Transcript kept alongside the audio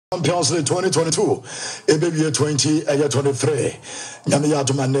Champions League 2022, Eben year 23. Nyamiya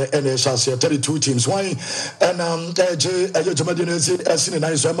Dumane NHS 32 teams. Why? And Jamadinesi Essin and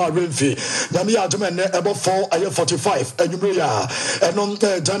Isama Renfi. Nyamiya Dumane about 45. And Yumiya. And on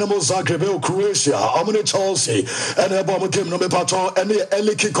Dynamo Zagreb, Croatia, Omni Chelsea, and Ebom game no Paton, and the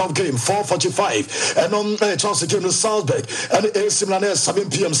early kickoff game 4:45. And on Chelsea came to Salzburg, and the AC Milan 7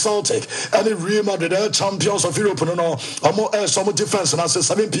 p.m. Celtic, and the Real Madrid champions of Europe. No, some defense and I say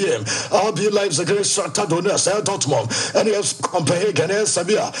 7 p.m. I'll be live against Shakhtar Donetsk, Dortmund, and yes, Copenhagen, and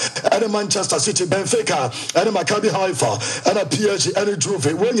Sevilla, and Manchester City, Benfica, and Maccabi Haifa, and a PSG, and a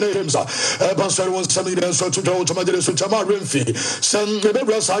Juve. When you name them, Barcelona was something else to go to Madrid, to Jamal Renfi, send the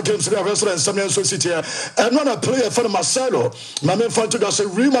members against the restaurant, some City, and not a player for Marcelo. My main fight to go say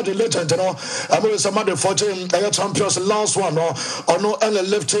Real Madrid legend, you know. I'm always a Madrid 14, champions, last one, or no, and a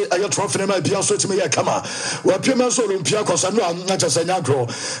lefty, a trophy, might be also to me a kama. Well, Pimas Olympiacos, and not just a Nagro.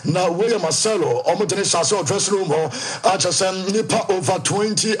 Now, William Marcelo, Omotene Sasso dressing room, I just send Nipa over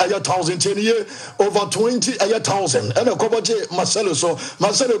 20,000 10 year, over 20,000, and a Cobaje Marcelo, so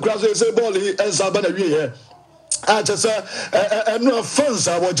Marcelo graduates a ball as Albania. I just and no fans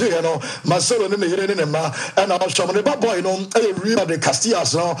I was you know Marcelo in the and I was showing the boy you know a the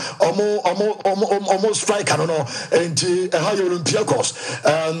Castillas no almost strike I don't know and high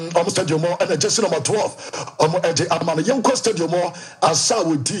Olympiacos almost stadium and just number 12 I'm on a young stadium as I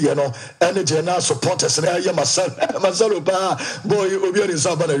would do you know and the general supporters and I Marcelo boy will be in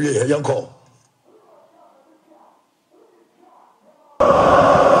Sabana young call.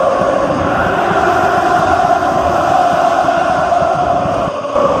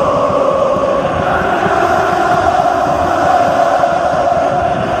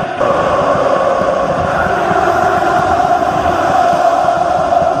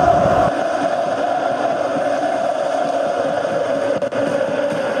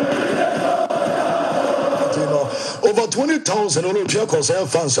 Over 20,000 Olympiacos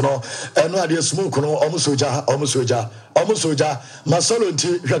fans, you know, and no idea smoke, no, almost Marcelo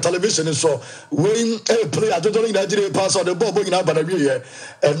into your television, so when a player, I don't know that they pass on the ball, going up and a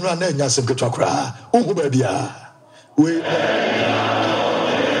and run in Yasim Kutakra. Oh, baby, we.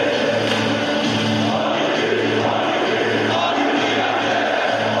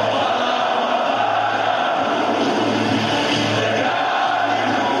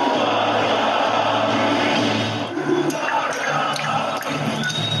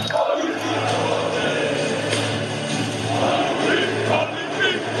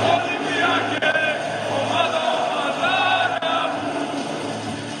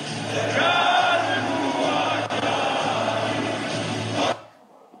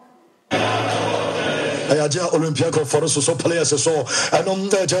 Olympiacos for us so players so and on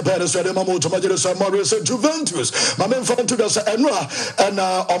the Japan so the Mamu to Major Morris and Juventus. My men found to us and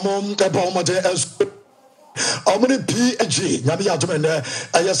among the Bomade as Omni PG, Yamiya Domene,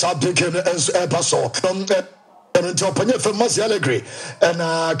 yes, I became as a passo. And Japan for Masi Allegri and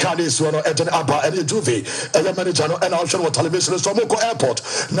Cardis one and Abba and Juve and manager and also television so Moko Airport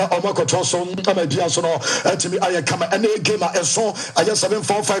now Omako Toson Amabiasono and to me I come and a game and so I just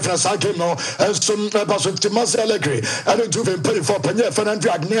 745 and I game now and some Basso to Masi Allegri and Juve paying for Pena Fernando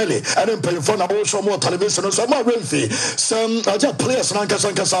Agnelli and then paying for also more television so more Renfi some other players and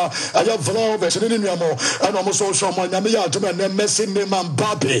Casancasa I have Vlovic and and almost also my Namia and Messi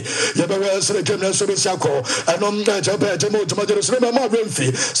Mbappe Yabere Selecam Sobisiako and on the Japan to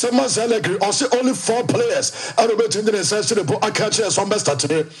Renfi some Allegri also only 4 players out of it in the session I catch us on best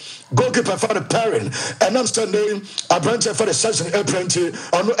today goalkeeper for the pairing and I'm standing a branch for the session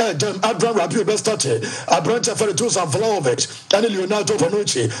apprentice on Adrian Rabiu best started a branch for the Dusan Vlovic and Leonardo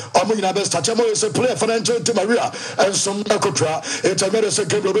Bonucci Omina best Tachamo is a player for Angel Di Maria and some Nakotra it's a medicine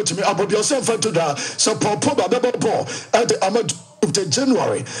game over to me about yourself to that so Pogba ball at the Ahmad of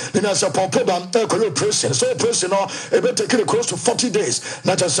January, then as a Pogba prison, so prison it better take it close to 40 days.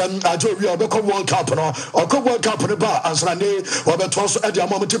 Not just I do real World Cup or World Cup in the bar and Sunday or the toss at the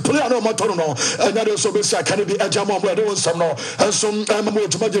moment to play on Matono and that also be can be a Jamon where there was some no and some more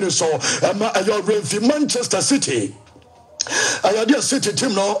to imagine so your Renfi Manchester City. I had a city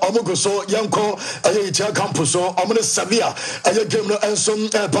team no Omogo so Yanko Ayatia Campus so Omne Sevilla Aya game no and some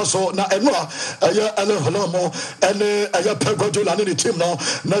paso na enwa Aya Holomo and Aya Pegojola in the team no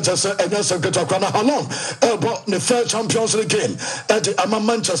not just a secretary how long but the first Champions League game at the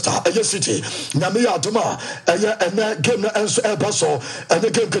Manchester Aya City Namia Duma Aya and game no and so paso and the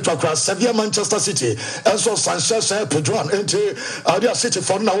game Ketra Sevilla Manchester City and so Sanchez Pedron into Aya City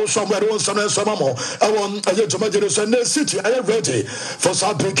for now somewhere on some more I want Aya Jumajero and City City I am ready for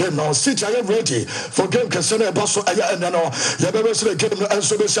some big game now. City I am ready for game Casino Basso Aya and Nano. Yaberes game and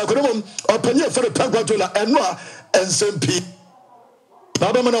so Sakurumum or Penya for the Pagwadola and Ra and SMP.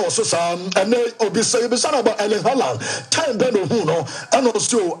 Madame also and they obviously about Ellen Holland, time then Huno, and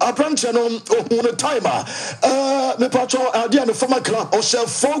also a branch and on a timer. The patrol idea the former club or sell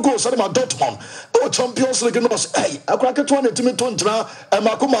 4 goals at my Dortmund. Oh, Champions League knows, hey, I crack a 20 to me 20 and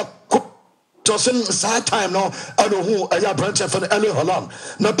Makuma. Tosin sad time no I know who I branch for Ellen Holland.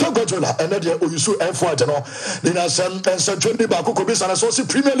 Na Pagwadola and Nadia Uyusu F1 no. Nina Sam and Sir Johnny Bakukubis and I saw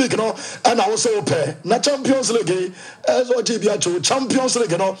Premier League no and I also pay. Na Champions League as or GBA Champions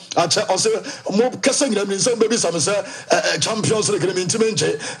League no. I also more casting them in some baby some say Champions League in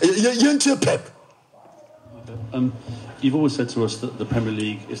Timenche. Yenti Pep. You've always said to us that the Premier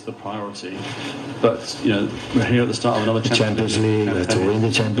League is the priority, but you know we're here at the start of another Champions League to win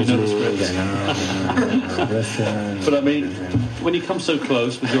the Champions League. But I mean, when you come so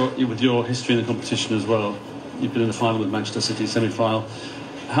close with your history in the competition as well, you've been in the final with Manchester City, semi-final.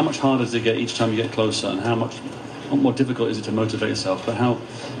 How much harder does it get each time you get closer, and how much more difficult is it to motivate yourself? But how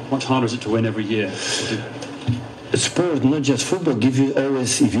much harder is it to win every year? Sport, not just football, give you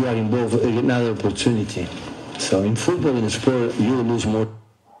always, if you are involved, another opportunity. So in football and sport, you lose more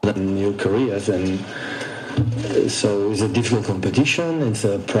than your careers, and so it's a difficult competition. It's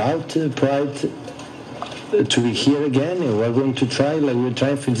a pride to be here again. And we're going to try, like we're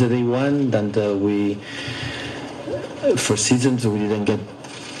trying since the day one. And for seasons we didn't get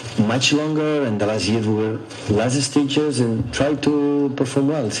much longer, and the last year we were last stages and try to perform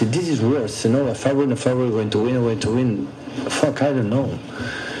well. See, this is worse, you know. If I were going to win. Fuck, I don't know.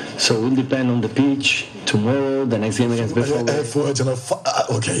 So it will depend on the pitch. Tomorrow, the next game against Bedford.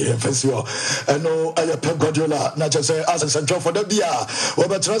 Okay, fancy you. No, I Pep Guardiola. Not just say as a central for the beer.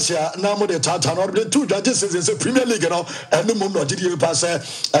 Over Tracia, now more the Tatan or the 2 judges in the Premier League, you know, and the moment did you pass a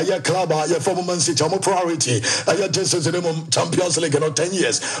club, your former Man City, priority. I just as the Champions League, 10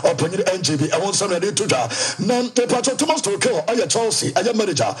 years, or playing NGB. I want somebody to that. Now, the Patrick Thomas Tuchel, I Chelsea, I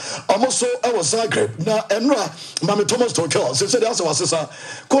manager. Also, I was Zagreb. Now, Enra, Mammy Thomas Tuchel, so said also was a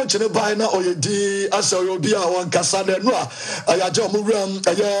coach in a buy now or you you'll be our Cassandra. I had John Muram,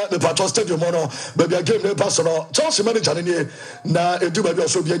 the Patrol Stadium, baby, I gave the personal Chelsea manager in here. Now, it do maybe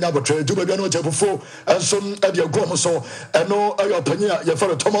also be another trade, do maybe I know before, and some at your Gomoso, and no, your opinion, your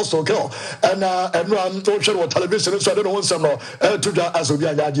fellow Thomas Tuchel, and run ocean or television, so I don't want some to that as we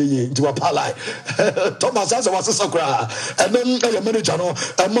are to a pally. Thomas as was a soccer, and then your manager,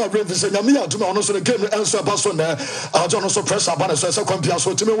 and more revision, and me out to my honor, so the game answer person there. I'll also press up on a second piece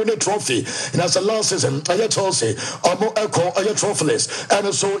to me win a trophy. And as a last season, I had Chelsea, or more echo, I had trophyless,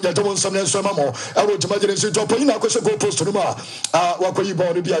 and so you don't want some more. I would imagine it's a job, you know, because I go post to the mar. What could you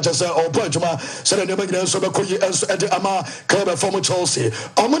born to be a just or Pajama, said a name again, so the Koyi and the Ama club former Chelsea.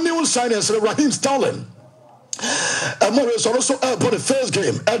 I'm a new signing, Raheem Sterling. And Morris also put the first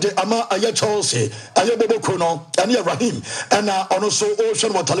game at the Ama Aya Chelsea, Aya Bobo Kuno, and Aya Rahim, and also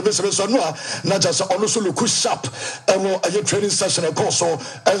Ocean or television, not just also look sharp, and a training session, of course,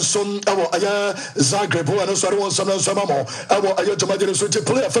 and soon Aya Zagreb, and also I want some more. I want Aya to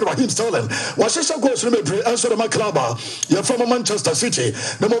player for Raheem Sterling. Was this a goes to me, answer my club, you're from Manchester City.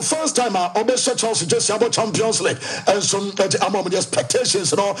 The first time I almost Chelsea just about Champions League, and some at the Ama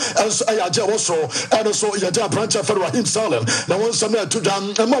expectations, and all, as I also, and also branch for Raheem Sterling. Now once somewhere to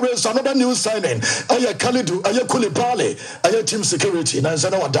Dan and Morris another new signing. Aya Khalidu, Aya Koulibaly, Aya team security.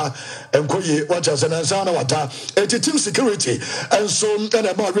 Nanzana Wada and Koyi watchers and Nanzana Wada. Team security and so and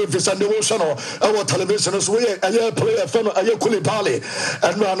a more reviews and the ocean our television is way Aya player from Aya Koulibaly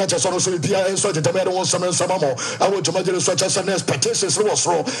and Rana just also be and so the matter was some more. I want to imagine such as an expectations was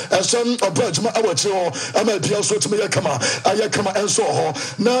raw and some of Bergman I want you I might be also to me come Aya come and so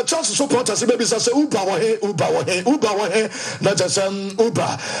now chances supporters maybe say Uber, not just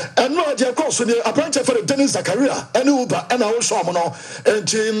Uber. And no idea, of course, when you appoint for the Dennis Zakaria, and Uber, and our Shamono, and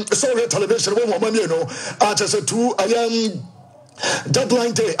sorry, television, woman, you know, I just 2 I am.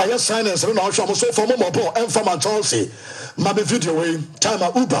 Deadline day, I have signings, and now so for Momo and from Chelsea. Maybe video way, time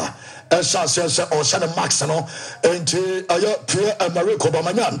at Uber. And Sasha or Shannon Maxano, and Pierre and Marie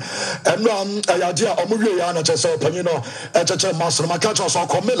Cobaman, and I idea of Muriana Panino, at a master, my catch also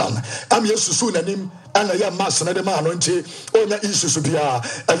called Milan. I'm used to soon and him, and I am master and the man, on the issues to be a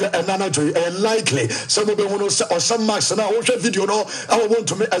nanotry, and likely some of them or some max and I watch a video. No, I want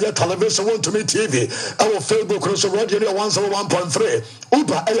to make a television, want to make TV, our Facebook, also radio 101.3.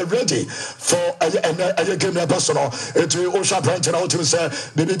 Uber are ready for a game personal to Osha Branch and out to say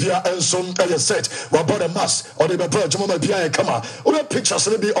the Bibia and some set or bought a mass or the Bergamo Pia Kama or pictures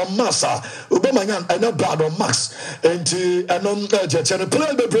will be on Massa Uberman and a bad on Max and jet and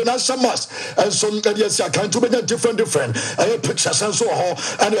play the brain as some mass and some yes I can't do different pictures and so on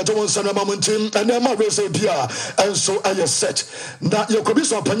and I don't want to moment and then my race Pia and so I set now you could be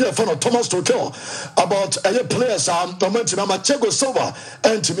so penny for Thomas to kill about a players momentum Machego Silva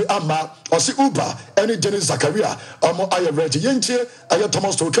and to me Amma or see Uber any Dennis Zakaria I ready Yenche I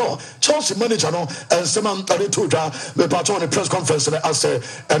Thomas to kill Chelsea manager and someone to the part on the press conference and I say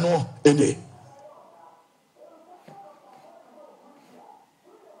and no any.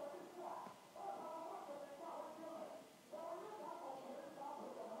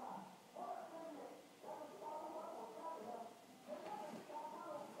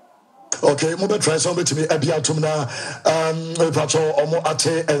 Okay, mo be try some to me ebia tum na patrol omo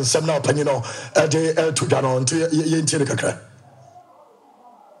ate ensem na opanyino e de to da no nti ye ntie kakra.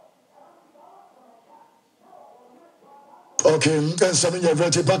 Okay, and some in your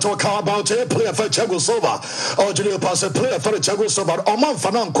ready, but talk about a player for Chagosova or Junior Pass a player for Chagosova or Man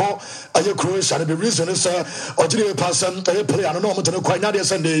Fananco. Are you Croatian? The reason is, or Junior Pass a player, I don't know to quite Nadia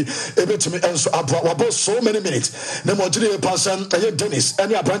Sunday, able to me and so about so many minutes. No more Junior Pass and Dennis,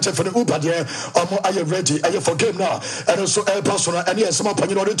 and your branch for the Uber there, or more are you ready? Are you for game now? And also a person, and yes, some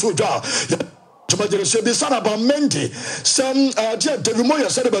opinion on the two draw. Be son about Mendy. Some David Moya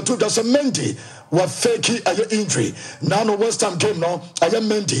said about two dozen Mendy were fakey a injury. Now no West Ham game no, I am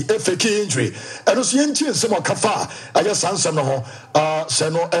Mendy, a fakey injury. And was Yenti and some Kafa, I just answer no,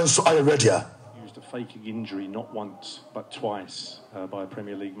 Seno and so I ready. Used a faking injury not once but twice by a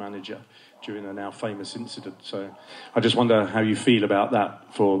Premier League manager during a now famous incident. So I just wonder how you feel about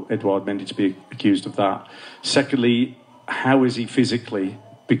that for Edouard Mendy to be accused of that. Secondly, how is he physically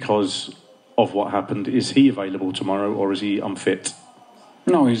because of what happened? Is he available tomorrow or is he unfit?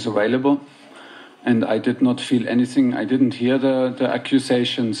 No, he's available. And I did not feel anything. I didn't hear the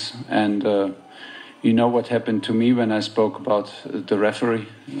accusations. And you know what happened to me when I spoke about the referee.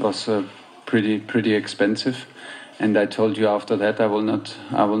 It was pretty expensive. And I told you after that I will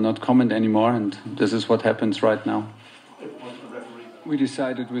not comment anymore. And this is what happens right now. We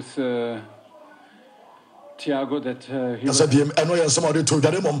decided with Thiago that he was somebody to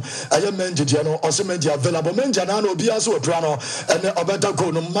the mom. I am Mendiano, also Mendia available Mendiano, Biaso Prano, and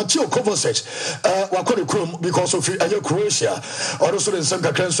Abataco, Matteo Kovacic, Wakonikum, because of Croatia, also in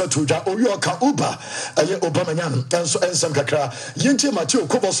Sanka Cransa to Oyoka Uba, Obamayan, and Sanka, Yenti Matteo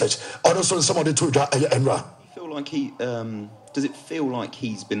Kovacic, also in somebody to Emra. Feel like does it feel like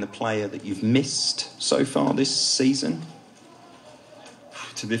he's been the player that you've missed so far this season?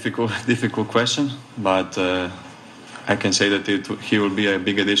 It's a difficult question, but I can say that he will be a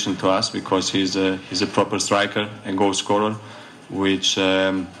big addition to us because he's a proper striker and goal scorer, which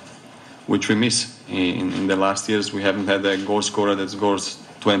we miss. In the last years, we haven't had a goal scorer that scores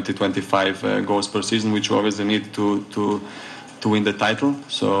 20-25 goals per season, which we obviously need to win the title.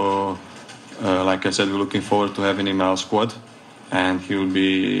 So, like I said, we're looking forward to having him in our squad. And he will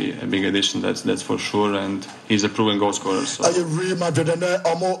be a big addition, that's for sure. And he's a proven goal scorer. So. I Real Madrid and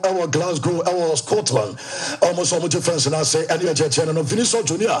our Glasgow, our Scotland, almost defense, and I say, and you're and Vinicius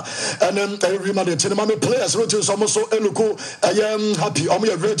Junior. And then Real Madrid, players, which is almost so eloquent. I am happy, I'm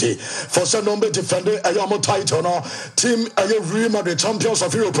ready for some number defender. I am a title now. Team, I Real Madrid champions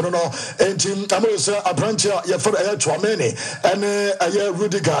of Europe, and team, I'm going to say, a branch here for Chouameni, and I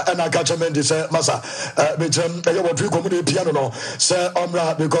Rudiger, and I catch a Mendes, Massa, which I want to go piano. Say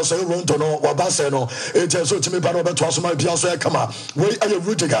Omra because I won't know what Baseno. It is so to me, but over to us, my Piazza Kama. We are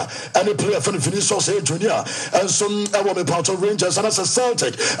Rudiger and a player from the Vinicius Junior and some I want to part of Rangers and as a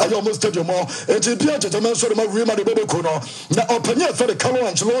Celtic. I almost tell you more. It is Piazza to mention my Rima de Bobocuno. Now, open your for the Carlo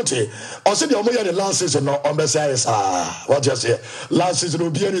Ancelotti. I said, you're the last season on the size. What just here? Last season will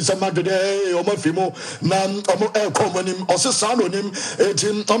be any some Madrid or Mafimo, Nan, or common him, or son on him,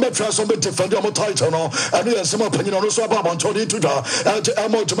 18, I'm a trust on the defender of title, and we have some opinion on also about Tony. To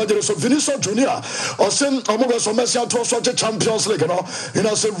the Vinicius Junior or send Amogas or Messi to such Champions League, you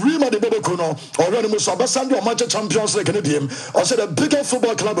know, say Rima de Bobocuno or Renimus Abasando or Manchester Champions League in him, or said a bigger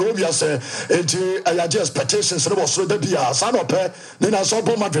football club over here, say, I just expectations and was so the Bia, San Ope, then I saw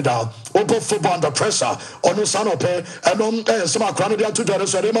Madrid, open football under pressure, or no San Ope, and on some Canada to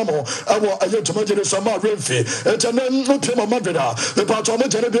Dallas or Mamo, I want a to Madrid some more real fee, and then no Pima Madrid, the part of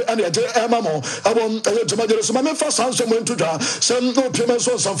Madrid and a Mamo, I want to Madrid some first answer went to that. some no payments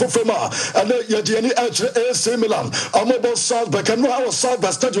on some from and Yadiani AC Milan. I'm about Salzburg and I was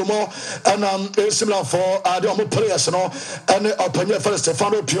Salzburg Stadium and AC Milan for the players and upon for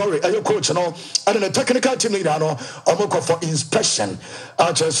Stefano Piori, a coach and the technical team leader. I'm going for inspection.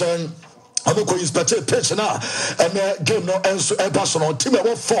 I just saying. I'm going to inspect pitch now and game no answer a personal team at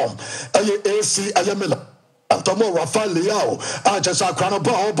what form. AC Ayamila. Tomo Rafael Leao, I just a crown of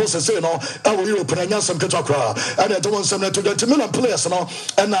ball, bosses, I will Europe and some Katakra, and I don't want some to the Milan players, and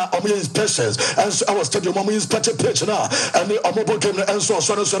I'm in patience, and I was telling you, Mamma is better pitch now, and the Amobo came and so on,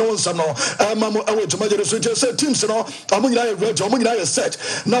 some and Mamma, I went to my just teams, I'm going to read, I'm going to set.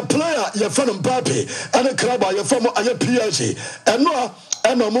 Now, player, your friend Mbappe, and a club, your former PSG,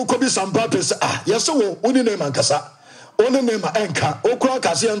 and no more could be some purpose. Yes, so we name Ankasa. One name Anka, Okra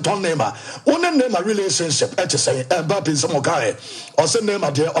Kassian Ton name, one name a relationship, at say, and Bappin Samokai, or send name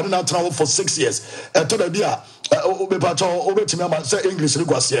a dear on an travel for 6 years. And to the beer, Obepato, Obetimama, say English,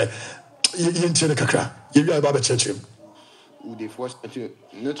 Luguassier, Yin Kakra, you are Baba Churchill. Ou des fois,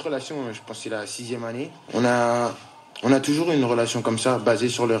 notre relation, je pense que c'est la 6e année. On a toujours eu une relation comme ça, basée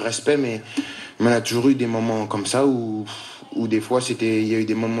sur le respect, mais on a toujours eu des moments comme ça où des fois, il y a eu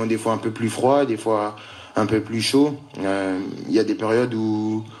des moments des fois un peu plus froids, des fois un peu plus chaud. Il y a des périodes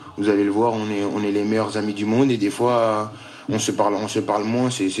où, vous allez le voir, on est les meilleurs amis du monde et des fois on se parle moins.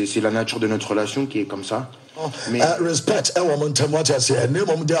 C'est la nature de notre relation qui est comme ça. Respect,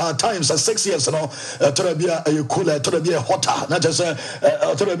 there are times 6 years, to be a cooler, to be a hotter, not just to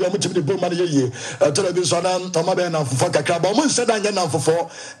be a the boom money, to be so down, Tomabena for Kakaba, said I am for 4,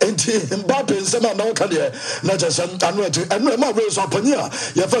 and Mbappe in some no career, not just and my race up on here.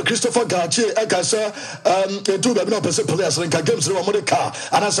 You have Christopher Garcia, Ekasa, 2 players and games through a car,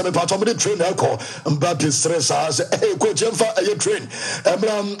 and as a part of the train, Elko, Mbappe stress as a coach, a train, a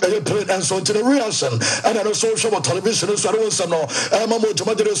plane, and so to the reaction. And social television so I don't know to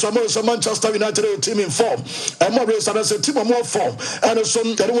Manchester United team in form and more race as a team of more form and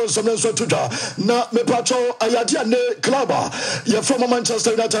some so to na me pacho ayadia ne club you from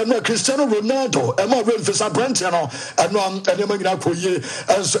Manchester United no Cristiano Ronaldo and more rain for Sabrentiano and no and ye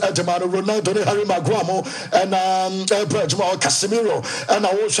as Edmano Ronaldo ne Harry Maguire and Casemiro and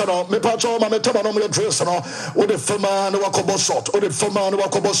I will me pacho ma metaba no me dress no with the former no wakobo shot with the former no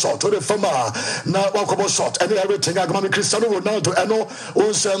wakobo shot with the former na wakobo shot and everything I got Cristiano Ronaldo and no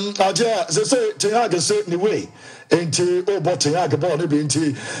on idea they say Tiago say anyway into Tiago ball be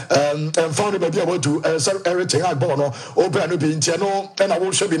into and found maybe about to everything I ball no open be into no and I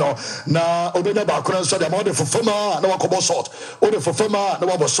will show you no na obena ba kuna so the amount for former na wakobo shot or the former na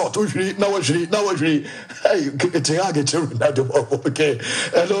wakobo shot now hey Tiago Ronaldo okay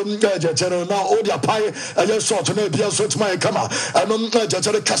and now all the pie and your shot no be so to my camera and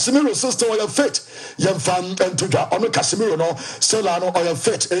Casemiro sister or your fit young fan and to the on Casemiro no Solano or your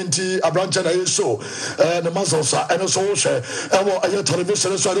fit into a branch and show the muscles and so share and what your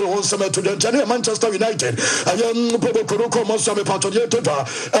television so I don't want some to the Manchester United and young Bobo Kuroko Mosame part of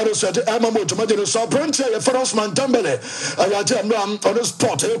the and said Emma to Madrid so Brent for man Dembele I on the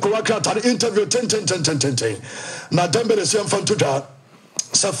spot an interview 10 now Dembele is young fan to that.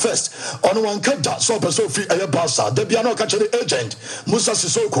 So first, on one kenta so person free a Barca. The piano catch the agent Musa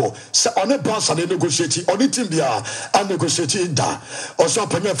Sissoko. So on a Barca they negotiate on the team bia and negotiate da. Also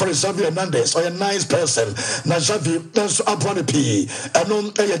premier for Xavi Hernandez or a nice person. Na Xavi so upon the P and on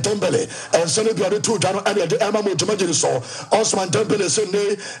a Dembele and so the other two down and the Emma Motomajiri so Osman Dembele say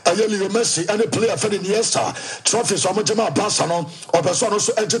ne a Leo Messi and a player for the Iniesta trophies on Mojama Barca no or person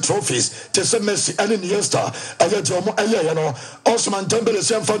also enter trophies to say Messi and Iniesta a Osman Dembele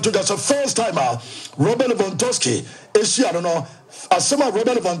that's the first time Robert Lewandowski is here. I don't know. As some Robert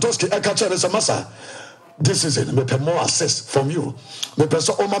Lewandowski, I catch as a massa. This is it. Me pay more assist from you. Me pay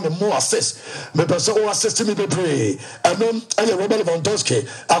so me more assist. Me pay so assist me be pray. And then Robert Lewandowski,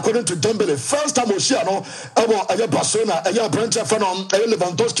 according to Dembele, first time we see no. I Barcelona, I Brentford fan on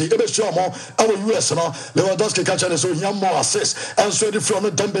Lewandowski. Ebe show more. Our US no. Lewandowski catch as so he more assist. And so the from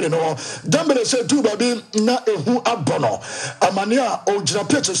Dembele no. Dembele said do baby na ehu abono. Amania ojina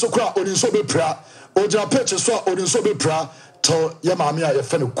pitch so kwa odin so be pra. Ojina pitch so odin so be pra. To ya mami a ye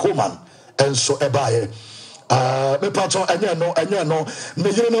fe no Coman. And so ebaye me pato anya no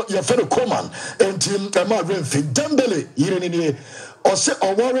me yire no ye fe no Coman enti e ma Renfi Dembele yire ni o se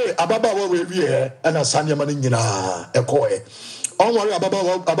o worry ababa wa we wie and asanya mani nyina ekoe on worry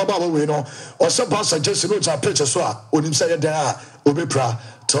ababa we no o se pass Jesse no cha pitch so a onim say there a obepra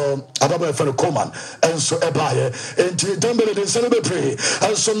to Adabo for the Coman and so Ebaye and Dembele de celebrate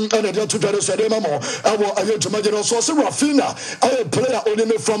and some energy to the Sademamo. I will to imagine so Rafina. I player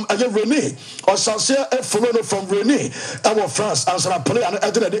only from Rene or Sansia Follow from Rene. Our France as a player and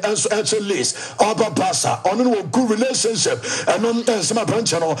identity and so list. Abba Bassa on a good relationship and on some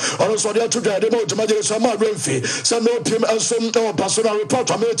branch on also there to the demo to imagine some Renfi, some no PM and some personal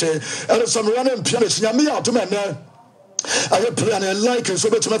report on it and some running pianist Yamia to men. I play and like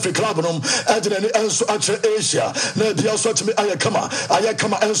so better Africa club and so at Asia. Maybe also to me I come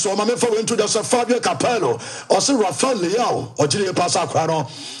and so my for into the Fabio Capello or say Rafael Leao or Gilio Passaquano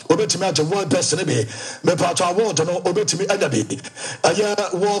obetimi at world best in me part award no obetimi anabi aya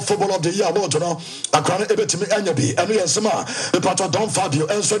world football of the year award no akwana ebetimi anyabi eno yesema me part of Don Fabio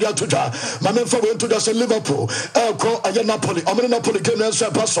and so dia tuja my men for into the Liverpool ko aya Napoli o me Napoli game so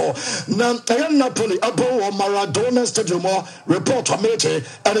paso na aya Napoli abo Maradona stadium report on Mete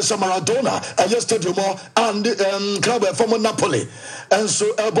and it's a Maradona stadium and club from Napoli and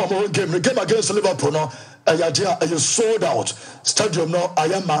so album game against Liverpool no you sold out stadium no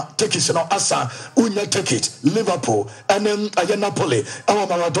ayama take it no asa unya take it Liverpool and then Napoli our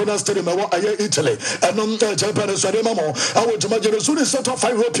Maradona stadium Italy and Japan so dem mo I would imagine so the sort of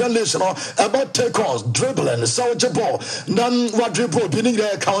European leagues no about take ons dribbling Saudi ball nan what dribble being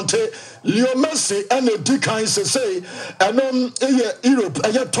there count Leo Messi and the Dickens say and Europe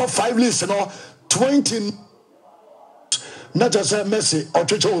top 5 list no 20 not just Messi or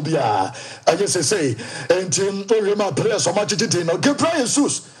Chichobia. I just say, and my players so much did no give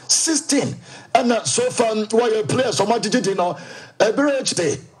Jesus 16 and so far why your players so much did no every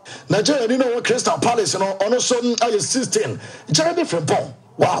day. Nigeria, you know what Crystal Palace, on a sudden I is 16. Jeremy Frimpong,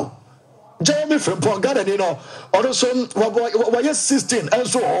 wow. Jeremy Frimpong, got you know, on a sudden why 16 and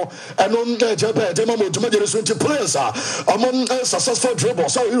so and on Japan, to players are among successful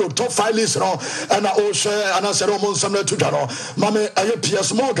dribbles, so Europe top 5 list, and I share and I said almost some to Dano, Mame, I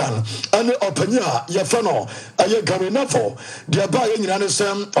Piers Morgan, and Openia, Yafano, I Gary Neville, they are buying in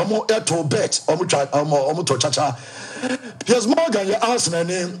Anderson, or more air to bet, or Muto Chacha. Piers Morgan, your Arsenal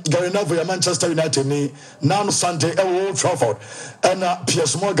name, Gary Neville, Manchester United, now Sunday, Old Trafford, and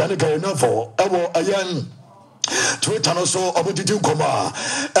Piers Morgan, Gary Neville, a young. Twitter also obudidi koma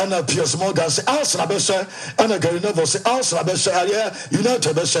and Piers Morgan say Arsenal be say and Gary Neville say Arsenal be say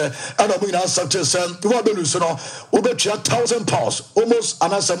United be say and we now accept say we be lose no we be £1,000 almost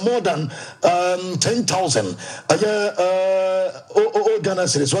and as more than 10,000 Ghana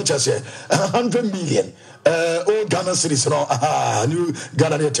cedis what you say 100 million old Ghana cedis no new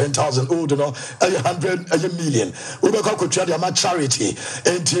Ghana 10,000 old no 100 million we be go to their charity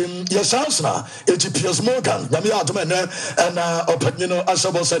and yes Arsenal it Piers Morgan Yami Adman and Opinino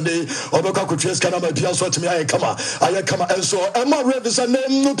Asabo Sunday, Oboka Kutres Kanama Piaso to me. I come and so Emma Red is a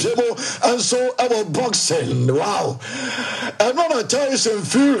name no people and so our boxing. Wow. And when I tell you some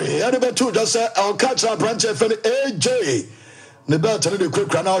fury, I never told us I'll catch our branch of AJ. Nebata the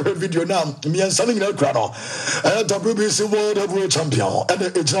quick run out video now. Me and something no crano. WBC World Heavyweight Champion and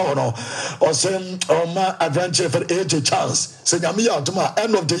it's no or send my adventure for AJ chance. Say Yami Adma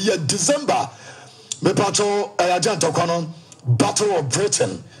end of the year December. Me pato agent kono Battle of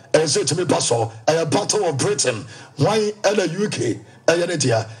Britain say to me paso a Battle of Britain why in the UK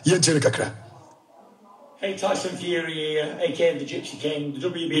ayenetia yentiri kakra. Hey, Tyson Fury here, aka the Gypsy King, the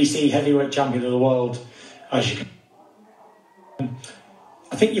WBC heavyweight champion of the world. As you can,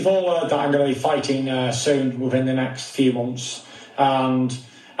 I think you've all heard that I'm going to be fighting soon within the next few months, and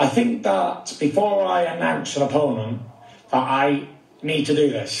I think that before I announce an opponent that I need to do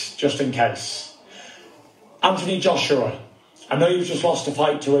this just in case. Anthony Joshua, I know you've just lost a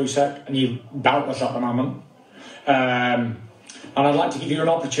fight to Usyk and you're doubtless at the moment. And I'd like to give you an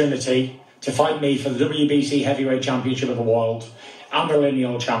opportunity to fight me for the WBC Heavyweight Championship of the World and the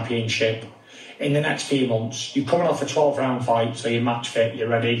Lineal Championship in the next few months. You're coming off a 12-round fight, so you're match fit, you're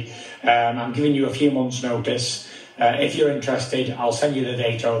ready. I'm giving you a few months' notice. If you're interested, I'll send you the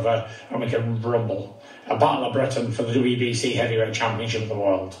date over and we can rumble. A Battle of Britain for the WBC Heavyweight Championship of the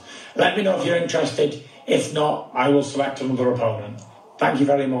World. Let me know if you're interested. If not, I will select another opponent. Thank you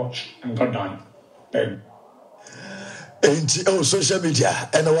very much and good night. Boom. Social media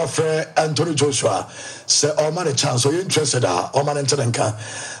and our friend Anthony Joshua say, oh man, a chance, are you interested? Oh man,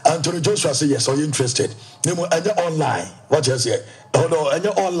 Anthony Joshua say, yes, are you interested? And you're online. What you say? Oh no, and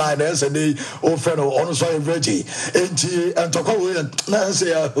you're online as a day, oh friend, oh, so I'm ready. And talk away and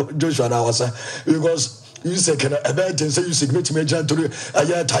say, Joshua now, because you say can a bad thing say you significant major to a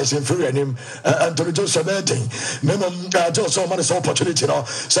year Tyson Fury and him and to just a bad thing. Minimum just so much opportunity now.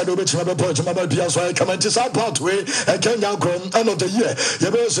 Said over to my point to my Pia, so I come into some pathway and can now grow end of the year.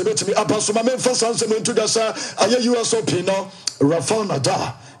 You better say to me about some men for something to the sir. I hear you are so pino. Rafa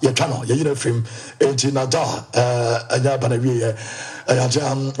Nada, you cannot, you know, film 18 Nada, and Yabana.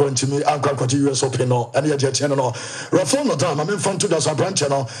 Went to me, Uncle US Open, and yet your channel. Rafa Nada, my men from to the branch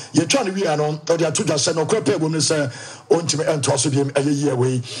channel. You're trying to be on, or they are to just send no crap women say, Wontumi and toss him a year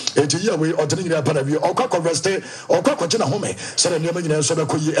away, 80 year away, or telling you upon you, or cock of rest, or cock of home, said a name, so that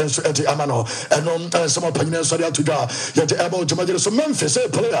could you answer at the Amano, and on some opinions, so that to go, yet able to make some Memphis, a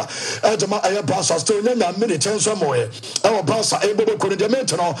player, and my boss are still in a minute and somewhere. Our boss are able to go to the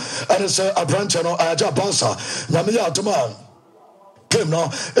mental, and it's a branch channel, a job boss, Namia to man.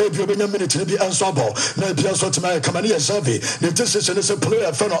 No, if you bring a minute to be answerable, no, be also to my command survey. The decision is a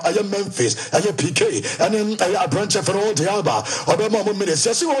player for I am Memphis, I am PK, and then I branch for all the Alba, or the moment minutes,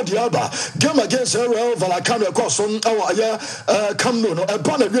 yes, all the Alba. Game against her, I come across on our come no, a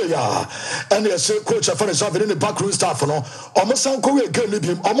Bonavia, and yes, coach for himself in the backroom staff, no, almost some Korea girl,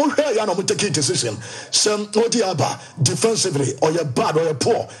 almost here, I know to take decision. Some all the Alba, defensively, or you're bad or you're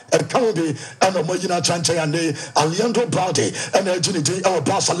poor, and can't be, and a Mojina Chancha and the Aliando Party, and a our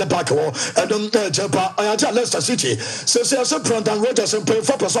boss and Lebako, and then Japa, I am Leicester City. Says I said Brendan Rodgers and play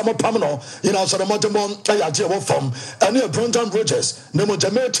for Summer Pamano, in our Motamon, I am from, and near Brendan Rodgers, no more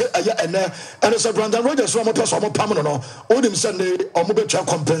Jamaica, and it's a Brendan Rodgers from a person of Pamano, Odim Sunday, or mobile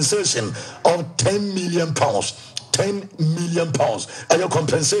compensation of £10 million. £10 million and your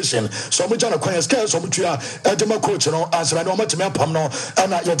compensation. So much on a quiet scale, so much you are at my coach, as I know much me pamno,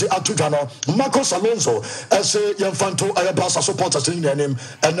 and I yet Atugano, Marcos Alonso, as a young fanto, I have Barca supporters in their name,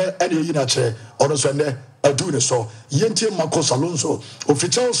 and any Inache, or Sunday, I do this so. Yenti Marcos Alonso, of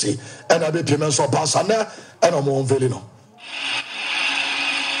Chelsea, and I be payments for Barca, and I'm on Velino.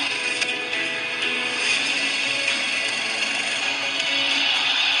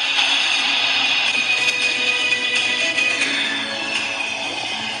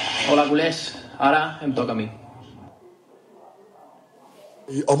 Hola culers, ara em toca a mi.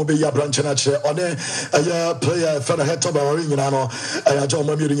 Omobe ya branch na che one aya player fa na head over ring na no aya jo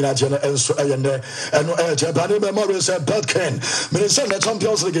mo mi ring na che na enso aya ne eno aya je ba ne me mo say Bedkin me say na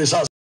Champions League